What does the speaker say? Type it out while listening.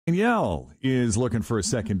Danielle is looking for a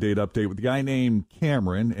second date update with a guy named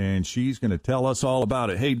Cameron, and she's going to tell us all about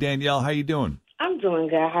it. Hey, Danielle, how you doing? I'm doing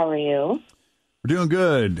good. How are you? We're doing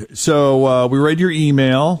good. So we read your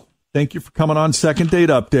email. Thank you for coming on Second Date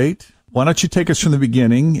Update. Why don't you take us from the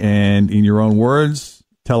beginning and, in your own words,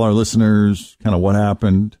 tell our listeners kind of what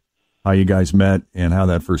happened, how you guys met, and how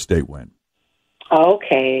that first date went.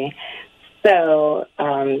 Okay. So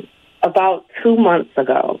about 2 months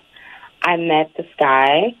ago, I met this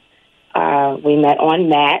guy. We met on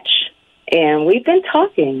Match, and we've been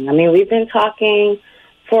talking. We've been talking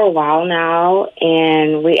for a while now,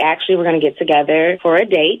 and we actually were going to get together for a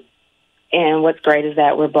date. And what's great is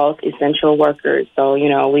that we're both essential workers. So,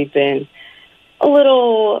 we've been a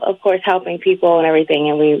little, of course, helping people and everything,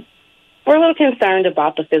 and we're a little concerned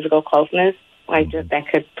about the physical closeness, just that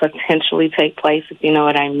could potentially take place, if you know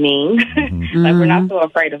what I mean. Mm-hmm. We're not so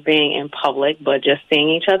afraid of being in public, but just seeing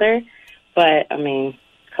each other. But,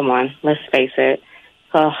 come on, let's face it.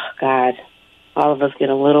 Oh, God, all of us get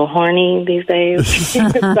a little horny these days. So I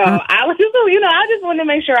just wanted to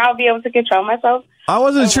make sure I'll be able to control myself. I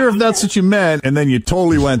wasn't sure if that's what you meant, and then you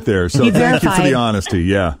totally went there. So thank you for the honesty.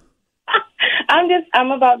 Yeah.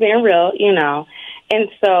 I'm about being real, And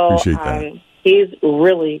so he's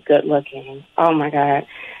really good looking. Oh, my God.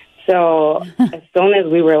 So as soon as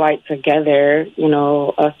we were, together,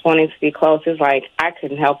 us wanting to be close, it's like I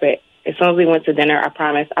couldn't help it. As soon as we went to dinner, I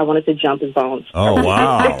promised I wanted to jump his bones. Oh,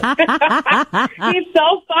 wow. He's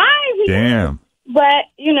so fine. Damn. But,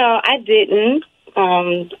 I didn't.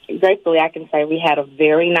 Gratefully, I can say we had a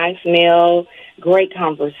very nice meal, great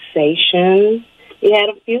conversation. We had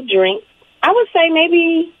a few drinks. I would say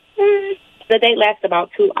maybe the date lasted about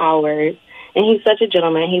 2 hours. And he's such a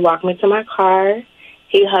gentleman. He walked me to my car.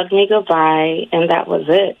 He hugged me goodbye, and that was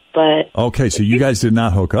it. But okay, so you guys did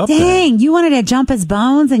not hook up. Dang, then. You wanted to jump his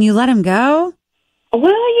bones and you let him go?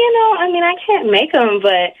 Well, I can't make him,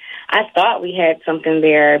 but I thought we had something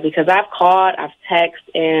there because I've called, I've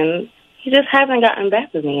texted, and he just hasn't gotten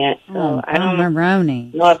back with me yet. So I don't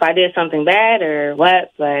know if I did something bad or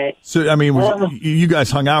what, but... So, you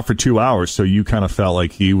guys hung out for 2 hours, so you kind of felt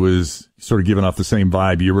like he was sort of giving off the same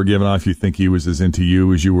vibe you were giving off. You think he was as into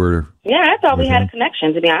you as you were? Yeah, I thought we had a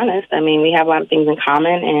connection, to be honest. We have a lot of things in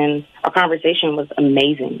common, and our conversation was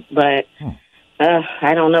amazing. But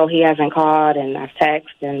I don't know. He hasn't called, and I've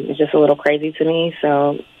texted, and it's just a little crazy to me.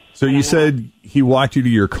 So you said he walked you to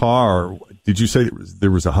your car. Did you say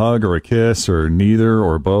there was a hug or a kiss or neither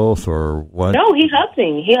or both or what? No, he hugged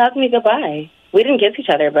me. He hugged me goodbye. We didn't kiss each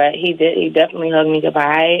other, but he did. He definitely hugged me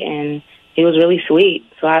goodbye, and he was really sweet.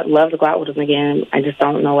 So I'd love to go out with him again. I just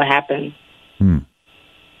don't know what happened.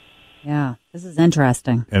 Yeah, this is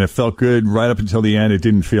interesting. And it felt good right up until the end. It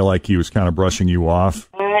didn't feel like he was kind of brushing you off.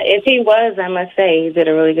 If he was, I must say, he did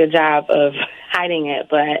a really good job of hiding it.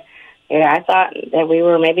 But yeah, I thought that we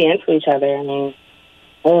were maybe into each other.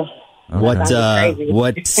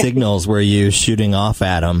 What signals were you shooting off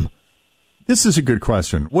at him? This is a good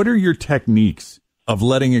question. What are your techniques of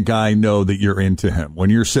letting a guy know that you're into him when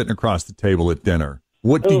you're sitting across the table at dinner?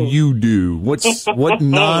 What do you do? What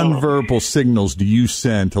nonverbal signals do you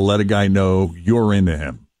send to let a guy know you're into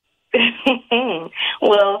him?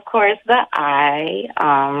 Well, of course, the eye.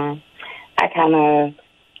 I kind of,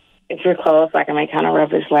 if you're close, I can kind of rub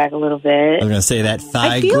his leg a little bit. I was going to say that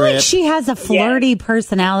thigh I feel grip. like she has a flirty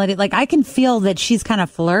personality. I can feel that she's kind of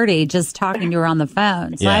flirty just talking to her on the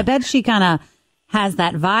phone. So I bet she kind of has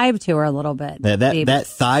that vibe to her a little bit. That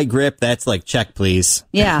thigh grip, that's like, check, please.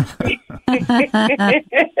 Yeah. I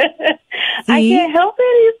can't help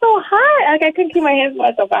it. He's so hot. I couldn't keep my hands to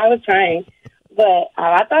myself. I was trying. But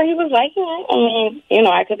I thought he was liking it.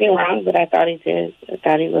 I could be wrong, but I thought he did. I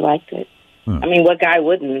thought he would like it. What guy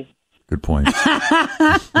wouldn't? Good point.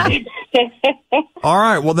 All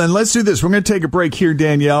right. Well, then let's do this. We're going to take a break here,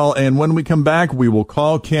 Danielle. And when we come back, we will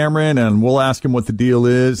call Cameron and we'll ask him what the deal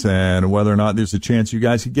is and whether or not there's a chance you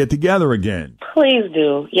guys could get together again. Please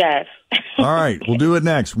do. Yes. All right. We'll do it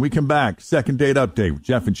next. When we come back, second date update with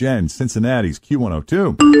Jeff and Jenn, Cincinnati's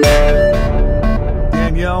Q102.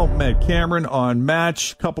 Danielle met Cameron on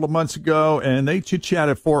Match a couple of months ago, and they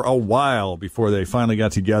chit-chatted for a while before they finally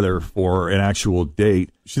got together for an actual date.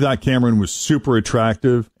 She thought Cameron was super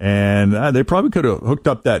attractive, and they probably could have hooked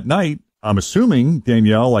up that night. I'm assuming,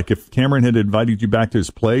 Danielle, if Cameron had invited you back to his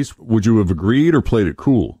place, would you have agreed or played it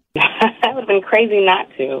cool? That would have been crazy not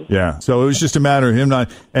to. Yeah, so it was just a matter of him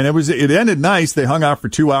not, and it ended nice. They hung out for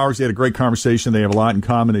 2 hours. They had a great conversation. They have a lot in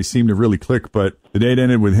common. They seemed to really click, but the date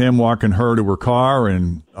ended with him walking her to her car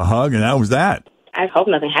and a hug, and that was that. I hope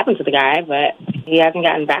nothing happened to the guy, but he hasn't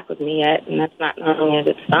gotten back with me yet, and that's not normally a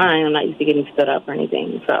good sign. I'm not used to getting stood up or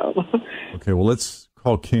anything, so. Okay, well, let's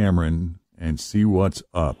call Cameron and see what's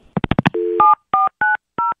up.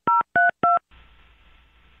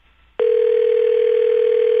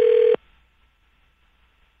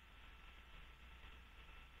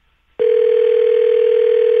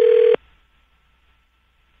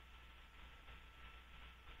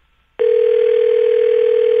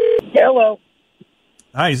 Hello.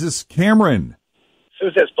 Hi, is this Cameron?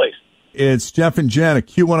 Who's this, please? It's Jeff and Jenn at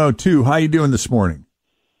Q102. How you doing this morning?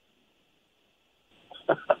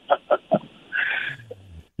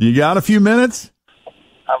 You got a few minutes?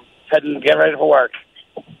 I'm heading to get ready for work.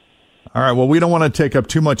 All right. Well, we don't want to take up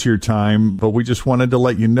too much of your time, but we just wanted to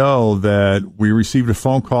let you know that we received a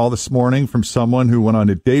phone call this morning from someone who went on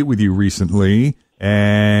a date with you recently,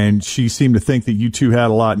 and she seemed to think that you two had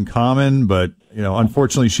a lot in common, but,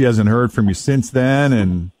 unfortunately she hasn't heard from you since then,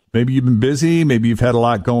 and maybe you've been busy, maybe you've had a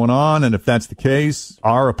lot going on, and if that's the case,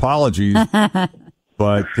 our apologies.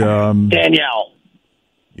 But Danielle.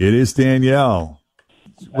 It is Danielle.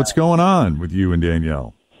 What's going on with you and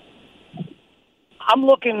Danielle? I'm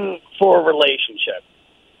looking for a relationship.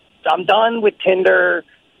 I'm done with Tinder.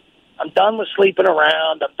 I'm done with sleeping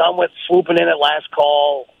around. I'm done with swooping in at last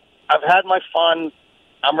call. I've had my fun.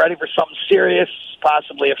 I'm ready for something serious,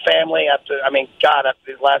 possibly a family. After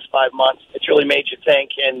these last 5 months, it's really made you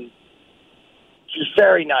think. And she was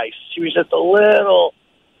very nice. She was just a little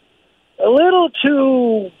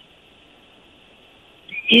too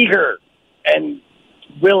eager and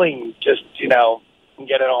willing, just and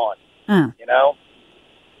get it on. And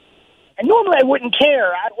normally I wouldn't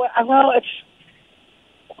care. It's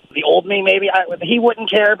the old me, maybe. He wouldn't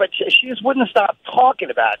care, but she just wouldn't stop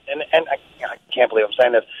talking about it. And I can't believe I'm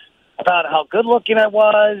saying this, about how good-looking I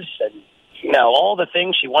was and, all the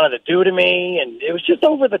things she wanted to do to me. And it was just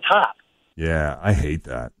over the top. Yeah, I hate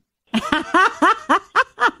that.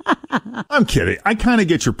 I'm kidding. I kind of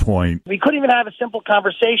get your point. We couldn't even have a simple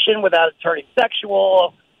conversation without it turning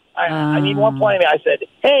sexual. I mean, one point I said,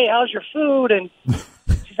 "Hey, how's your food?" And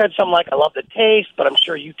she said something like, "I love the taste, but I'm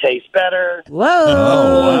sure you taste better." Whoa!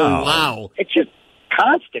 Oh, wow! It's just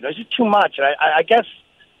constant. It was just too much. And I guess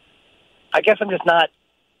I'm just not.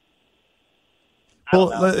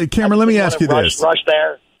 Well, Cameron, let me ask you this: rush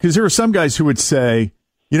there, because there were some guys who would say,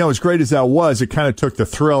 as great as that was, it kind of took the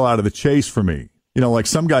thrill out of the chase for me. Like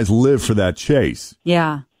some guys live for that chase.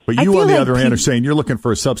 Yeah. But you, on the other hand, are saying you're looking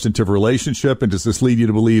for a substantive relationship, and does this lead you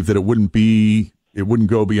to believe that it wouldn't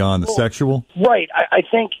go beyond the sexual? Right. I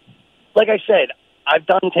think, like I said, I've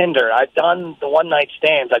done Tinder. I've done the one-night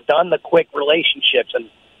stands. I've done the quick relationships, and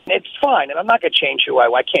it's fine. And I'm not going to change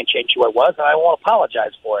I can't change who I was, and I won't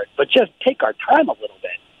apologize for it. But just take our time a little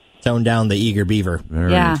bit. Tone down the eager beaver.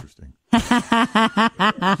 Very interesting.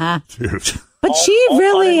 Dude. But she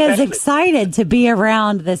really is excited to be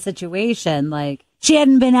around the situation. Like, she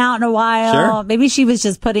hadn't been out in a while. Sure. Maybe she was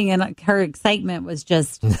just putting in her excitement was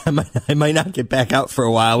just. I might not get back out for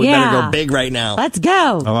a while. We better go big right now. Let's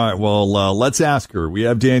go. All right. Well, let's ask her. We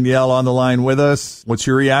have Danielle on the line with us. What's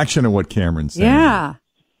your reaction to what Cameron's saying? Yeah.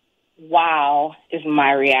 Wow is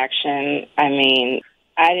my reaction. I mean,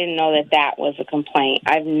 I didn't know that was a complaint.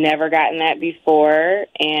 I've never gotten that before,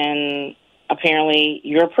 and apparently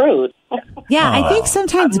you're a prude. Yeah, I think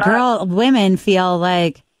sometimes women feel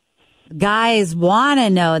like guys want to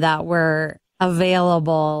know that we're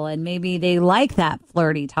available, and maybe they like that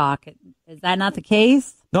flirty talk. Is that not the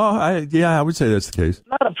case? No, I would say that's the case.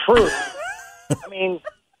 Not a prude. I mean,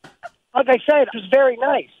 like I said, it was very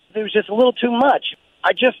nice. It was just a little too much.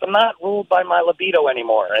 I'm not ruled by my libido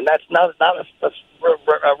anymore, and that's not a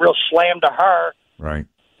real slam to her. Right.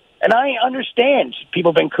 And I understand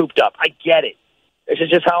people have been cooped up. I get it. This is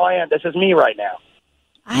just how I am. This is me right now.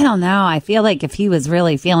 I don't know. I feel like if he was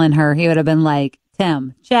really feeling her, he would have been like,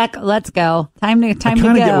 Tim, check, let's go. Time to go. I kind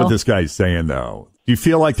of get what this guy's saying, though. Do you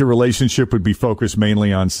feel like the relationship would be focused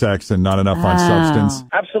mainly on sex and not enough on substance?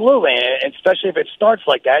 Absolutely. And especially if it starts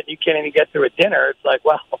like that, you can't even get through a dinner. It's like,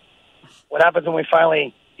 well, what happens when we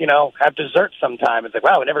finally, have dessert sometime? It's like,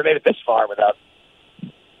 wow, we never made it this far without.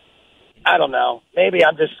 I don't know. Maybe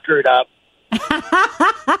I'm just screwed up.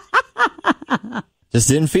 Just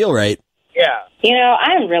didn't feel right. Yeah.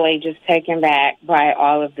 I'm really just taken back by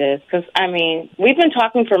all of this because, we've been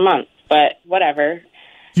talking for months, but whatever.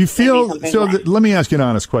 Do you feel let me ask you an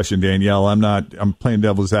honest question, Danielle. I'm playing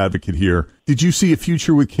devil's advocate here. Did you see a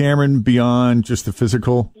future with Cameron beyond just the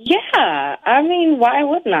physical? Yeah. Why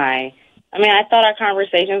wouldn't I? I thought our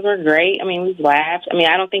conversations were great. We laughed.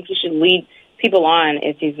 I don't think you should lead people on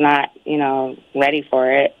if he's not, ready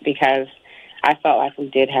for it, because I felt like we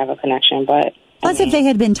did have a connection. But plus, if they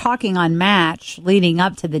had been talking on Match leading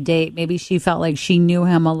up to the date, maybe she felt like she knew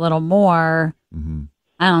him a little more. Mm-hmm.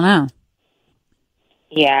 I don't know.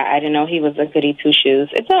 Yeah, I didn't know he was a goody two-shoes.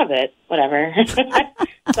 It's all good. Whatever.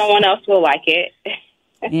 Someone else will like it.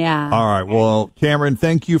 Yeah. All right. Well, Cameron,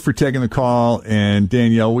 thank you for taking the call. And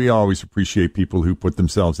Danielle, we always appreciate people who put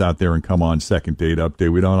themselves out there and come on Second Date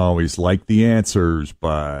Update. We don't always like the answers,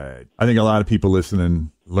 but I think a lot of people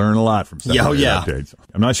listening learn a lot from Second Date Updates.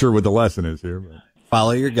 I'm not sure what the lesson is here, but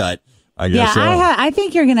follow your gut. I guess so. I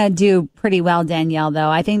think you're going to do pretty well, Danielle, though.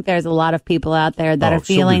 I think there's a lot of people out there that are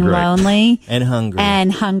feeling lonely and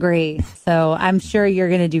hungry. So I'm sure you're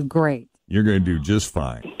going to do great. You're going to do just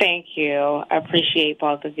fine. Thank you. I appreciate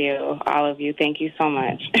both of you, all of you. Thank you so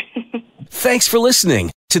much. Thanks for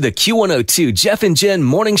listening to the Q102 Jeff and Jen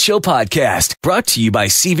Morning Show podcast, brought to you by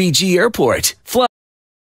CVG Airport. Fly